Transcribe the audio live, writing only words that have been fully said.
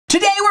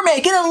Today we're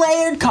making a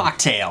layered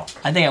cocktail.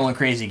 I think I went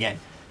crazy again.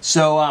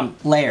 So,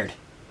 layered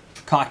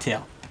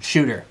cocktail,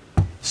 shooter,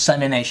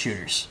 Sunday night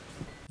shooters.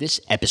 This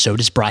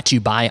episode is brought to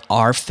you by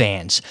our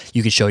fans.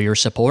 You can show your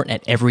support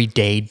at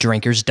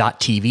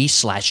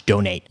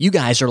everydaydrinkers.tv/donate. You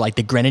guys are like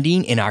the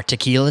grenadine in our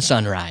tequila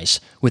sunrise.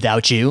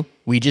 Without you,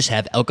 we just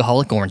have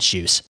alcoholic orange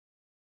juice.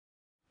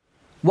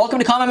 Welcome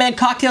to CocoNanner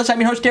Cocktails.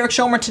 I'm your host, Derek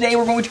Schomer. Today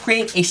we're going to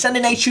create a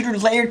Sunday night shooter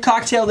layered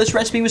cocktail. This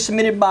recipe was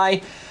submitted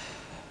by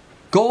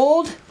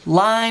Gold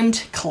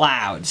Limed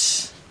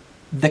Clouds,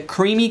 the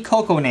creamy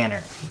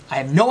CocoNanner. I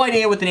have no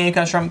idea what the name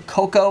comes from.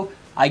 Cocoa,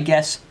 I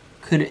guess,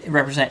 could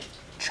represent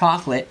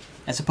chocolate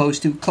as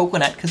opposed to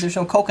coconut because there's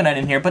no coconut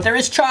in here, but there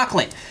is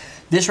chocolate.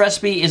 This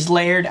recipe is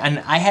layered, and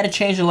I had to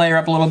change the layer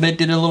up a little bit.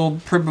 Did a little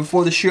prep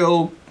before the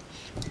show,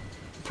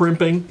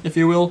 primping, if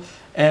you will,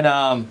 and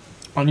on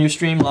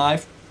Ustream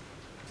Live,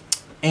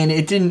 and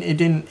it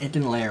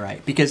didn't layer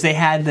right because they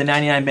had the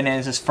 99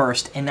 bananas as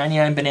first, and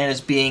 99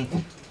 bananas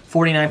being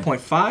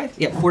 49.5,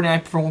 yeah,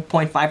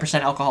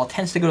 49.5% alcohol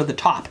tends to go to the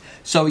top.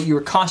 So you're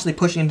constantly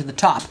pushing into the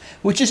top,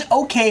 which is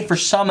okay for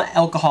some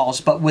alcohols,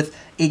 but with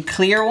a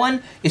clear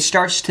one, it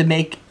starts to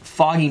make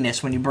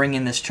fogginess when you bring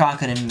in this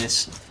chocolate and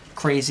this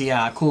crazy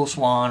Cool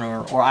Swan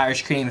or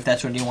Irish cream, if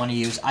that's what you want to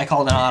use. I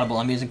call it an audible.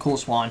 I'm using Cool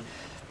Swan.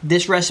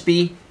 This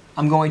recipe,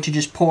 I'm going to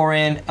just pour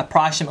in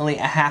approximately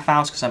a ½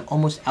 ounce because I'm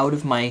almost out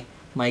of my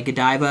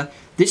Godiva.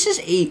 This is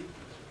a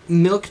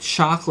milk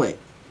chocolate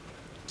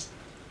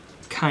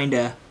kind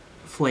of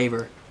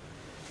flavor,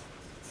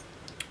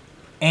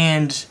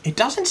 and it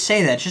doesn't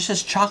say that, it just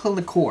says chocolate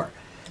liqueur.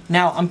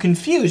 Now I'm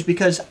confused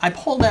because I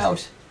pulled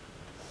out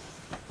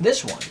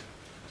this one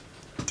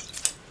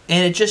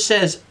and it just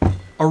says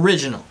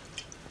original.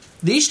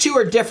 These two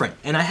are different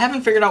and I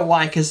haven't figured out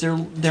why, because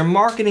their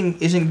marketing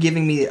isn't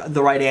giving me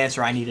the right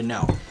answer I need to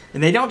know,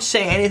 and they don't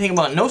say anything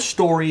about no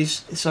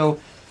stories. So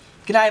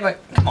Godiva,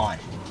 come on,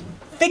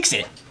 fix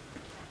it.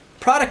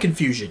 Product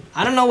confusion.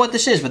 I don't know what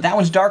this is, but that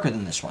one's darker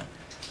than this one.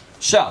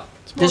 So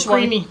this one,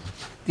 creamy.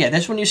 Yeah,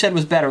 this one you said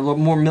was better, a little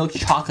more milk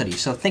chocolatey.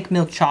 So think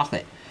milk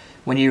chocolate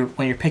when you're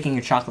picking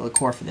your chocolate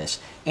liqueur for this.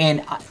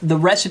 And the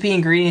recipe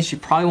ingredients, you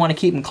probably want to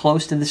keep them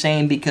close to the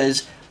same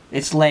because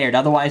it's layered.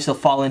 Otherwise, they'll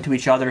fall into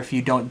each other if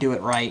you don't do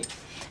it right.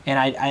 And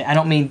I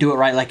don't mean do it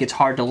right like it's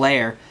hard to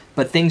layer,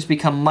 but things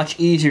become much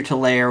easier to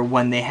layer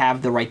when they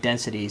have the right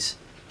densities.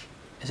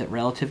 Is it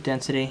relative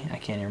density? I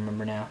can't even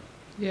remember now.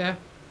 Yeah.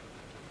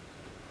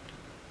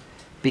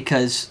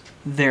 Because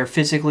their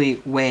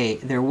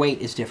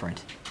weight is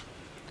different.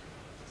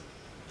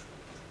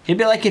 It'd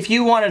be like if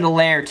you wanted to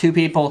layer 2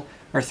 people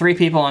or 3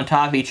 people on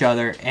top of each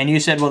other, and you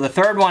said, well, the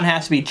third one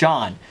has to be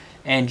John,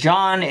 and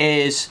John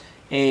is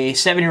a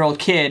 7-year-old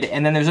kid,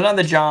 and then there's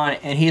another John,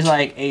 and he's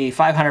like a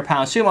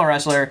 500-pound sumo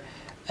wrestler.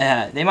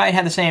 They might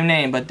have the same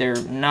name, but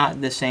they're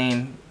not the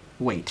same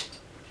weight.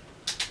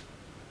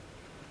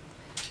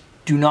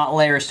 Do not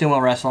layer a sumo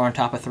wrestler on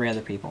top of 3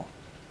 other people,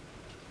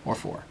 or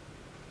 4.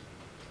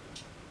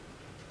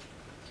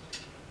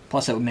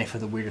 Plus, it would make for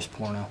the weirdest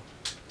porno.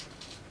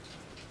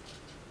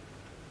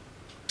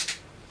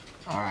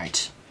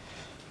 Alright.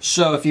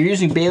 So, if you're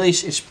using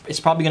Bailey's, it's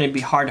probably going to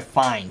be hard to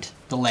find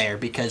the layer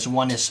because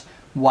one is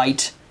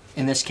white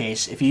in this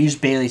case. If you use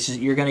Bailey's,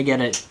 you're going to get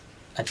a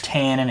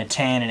tan and a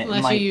tan. And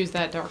unless you use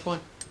that dark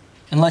one.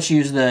 Unless you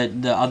use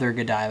the other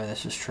Godiva,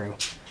 this is true.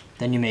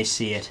 Then you may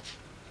see it.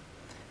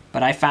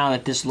 But I found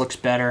that this looks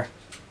better.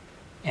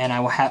 And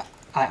I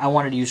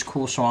wanted to use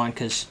Cool Swan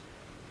because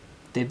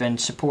they've been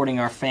supporting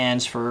our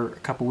fans for a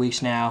couple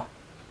weeks now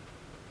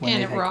when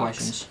they've had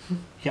questions.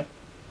 Yep.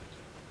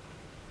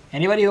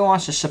 Anybody who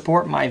wants to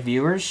support my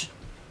viewers?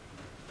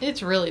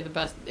 It's really the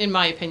best, in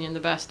my opinion, the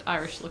best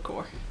Irish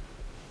liqueur.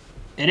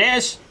 It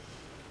is.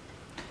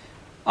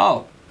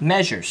 Oh,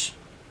 measures.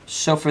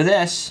 So for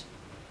this,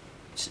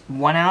 it's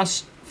 1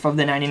 ounce of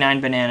the 99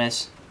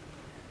 bananas,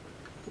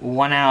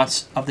 1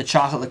 ounce of the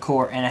chocolate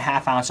liqueur, and a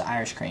 ½ ounce of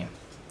Irish cream.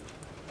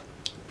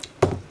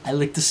 I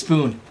licked the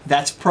spoon.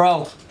 That's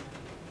pro.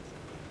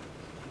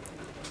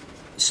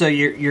 So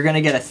you're going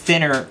to get a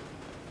thinner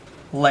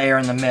layer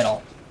in the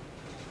middle.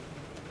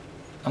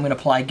 I'm going to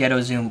apply Ghetto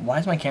Zoom. Why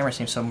does my camera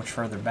seem so much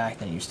further back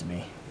than it used to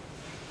be?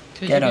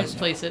 Because you can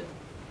place it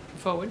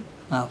forward.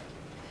 Oh.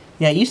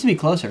 Yeah, it used to be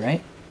closer,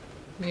 right?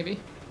 Maybe.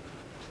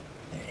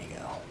 There you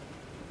go.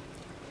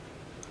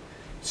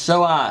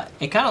 So,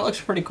 it kind of looks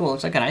pretty cool. It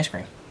looks like an ice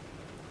cream.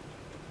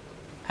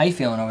 How you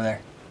feeling over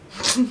there?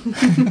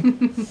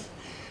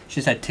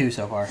 She's had 2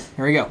 so far.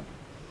 Here we go.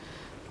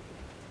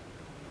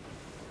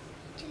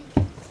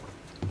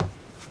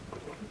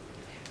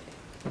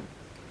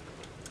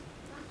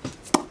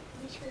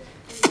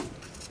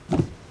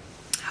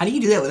 How do you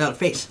do that without a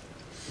face?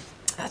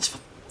 That's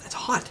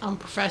hot. I'm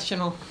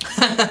professional.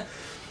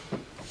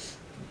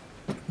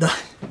 The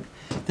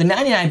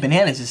 99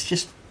 bananas is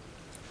just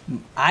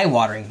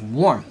eye-watering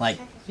warm. Like,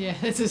 yeah,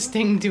 it's a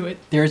sting to it.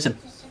 There's a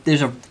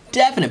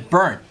definite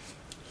burn.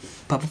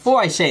 But before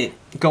I say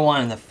go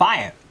on in the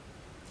fire,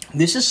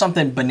 this is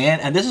something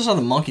this is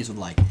something monkeys would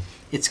like.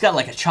 It's got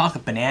like a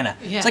chocolate banana.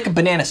 Yeah. It's like a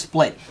banana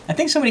split. I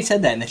think somebody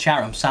said that in the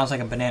chat room. Sounds like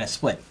a banana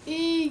split.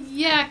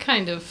 Yeah,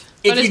 kind of.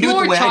 If But you it's do it the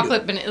more way I do.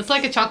 chocolate banana. It's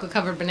like a chocolate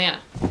covered banana.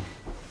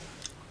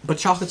 But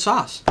chocolate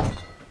sauce.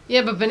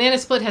 Yeah, but banana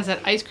split has that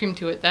ice cream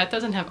to it. That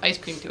doesn't have ice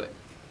cream to it.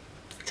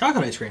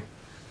 Chocolate ice cream.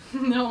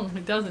 No,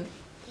 it doesn't.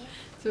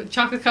 So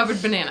chocolate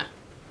covered banana.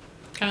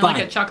 Kind of Fine.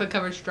 like a chocolate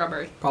covered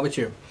strawberry. Probably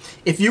true.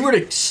 If you were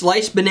to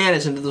slice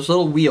bananas into those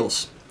little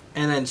wheels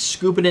and then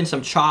scoop it in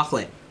some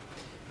chocolate,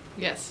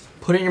 Yes.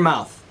 put it in your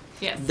mouth,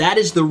 Yes. that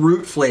is the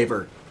root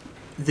flavor.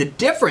 The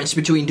difference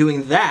between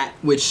doing that,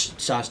 which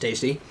sounds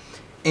tasty,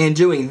 and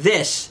doing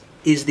this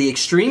is the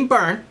extreme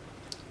burn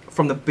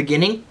from the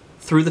beginning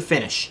through the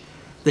finish.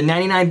 The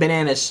 99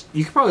 bananas,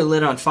 you could probably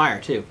lit it on fire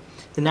too.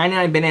 The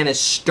 99 bananas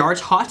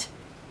starts hot,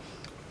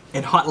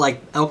 and hot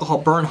like alcohol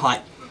burn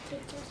hot.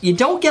 You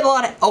don't get a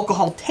lot of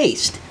alcohol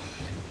taste.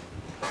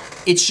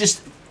 It's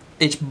just,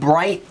 it's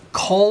bright,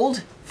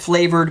 cold,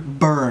 flavored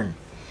burn.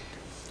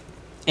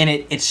 And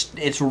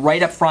it's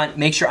right up front,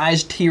 makes your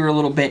eyes tear a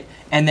little bit,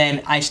 and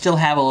then I still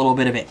have a little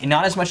bit of it. And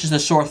not as much as the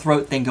sore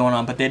throat thing going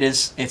on, but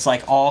it's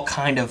like all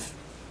kind of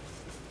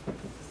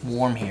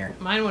warm here.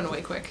 Mine went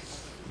away quick.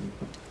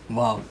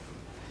 Wow.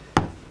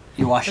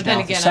 You wash But it then down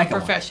with the again, I'm second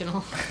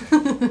one.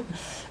 professional.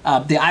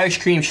 The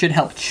Irish cream should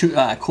help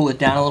cool it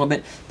down a little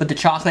bit, but the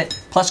chocolate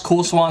plus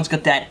Cool Swan's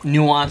got that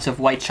nuance of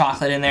white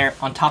chocolate in there,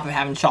 on top of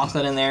having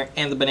chocolate in there,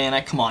 and the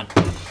banana. Come on.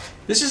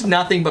 This is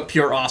nothing but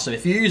pure awesome.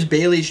 If you use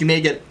Bailey's, you may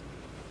get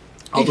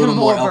a Even little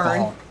more more burn.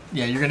 alcohol.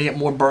 Yeah, you're gonna get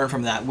more burn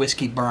from that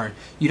whiskey burn.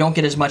 You don't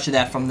get as much of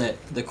that from the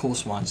Cool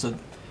Swan. So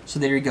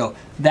there you go.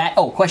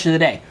 Question of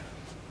the day.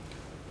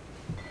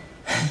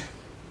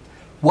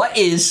 What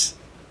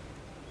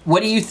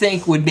do you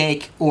think would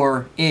make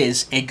or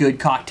is a good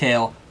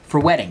cocktail for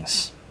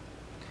weddings?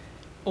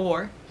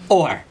 Or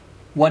Or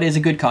what is a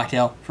good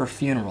cocktail for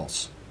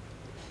funerals?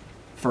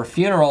 For a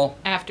funeral,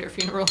 after a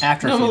funeral.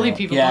 After a Normally funeral.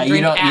 people Yeah, don't you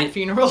drink don't- at you-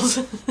 funerals.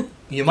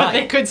 you But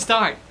they might. could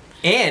start.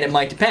 And it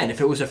might depend.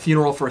 If it was a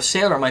funeral for a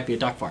sailor, it might be a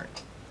duck fart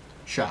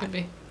shot. Could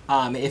be.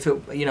 If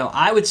it,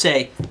 I would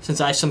say, since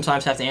I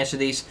sometimes have to answer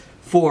these,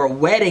 for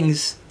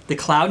weddings, the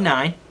Cloud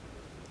 9,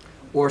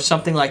 or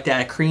something like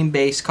that, a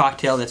cream-based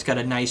cocktail that's got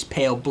a nice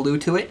pale blue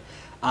to it,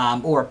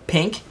 or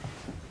pink.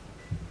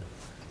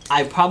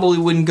 I probably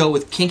wouldn't go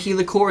with kinky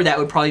liqueur. That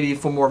would probably be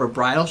for more of a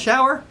bridal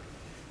shower.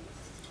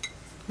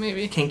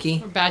 Maybe.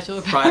 Kinky Or bachelor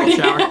bridal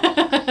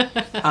party.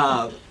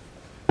 shower.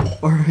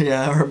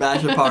 Or a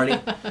bachelor party.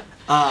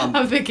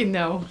 I'm thinking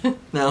no.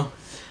 No.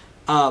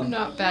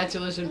 Not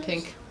bachelors in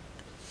pink.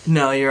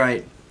 No, you're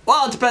right.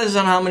 Well, it depends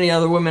on how many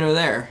other women are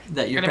there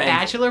that you're At a paying.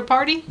 bachelor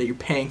party? That you're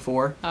paying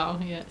for. Oh,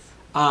 yes.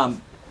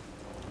 And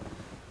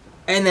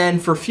then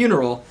for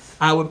funeral,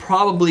 I would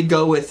probably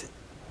go with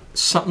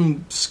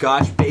something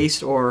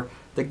Scotch-based or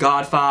The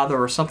Godfather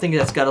or something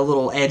that's got a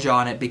little edge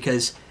on it,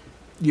 because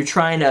you're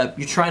trying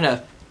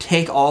to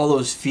take all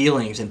those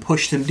feelings and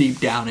push them deep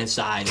down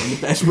inside. And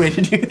the best way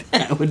to do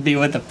that would be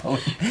with a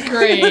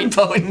Great.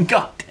 potent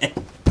cocktail.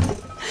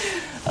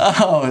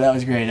 Oh, that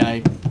was great.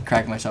 I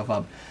cracked myself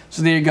up.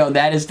 So there you go.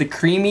 That is the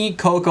creamy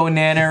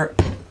CocoNanner,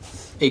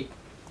 a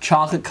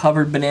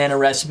chocolate-covered banana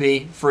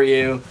recipe for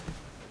you.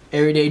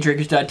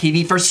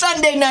 EverydayDrinkers.tv for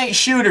Sunday night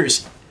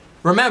shooters.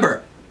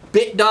 Remember,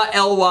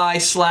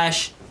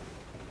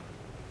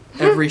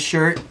 bit.ly/every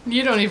shirt.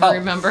 You don't even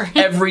remember.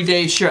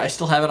 Everyday shirt. I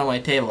still have it on my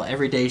table.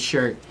 Everyday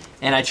shirt.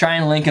 And I try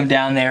and link them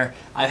down there.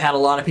 I've had a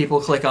lot of people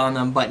click on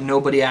them, but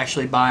nobody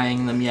actually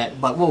buying them yet.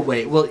 But we'll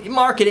wait. Well,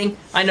 marketing.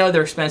 I know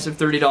they're expensive.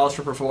 $30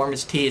 for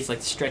performance tee. It's like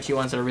the stretchy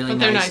ones that are really But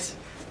they're nice.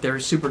 They're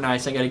super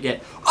nice. I gotta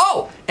get.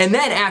 Oh, and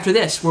then after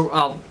this, you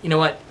know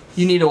what?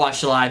 You need to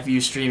watch the live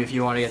view stream if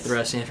you want to get the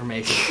rest of the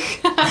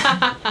information.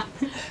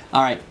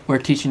 All right, we're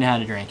teaching you how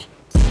to drink.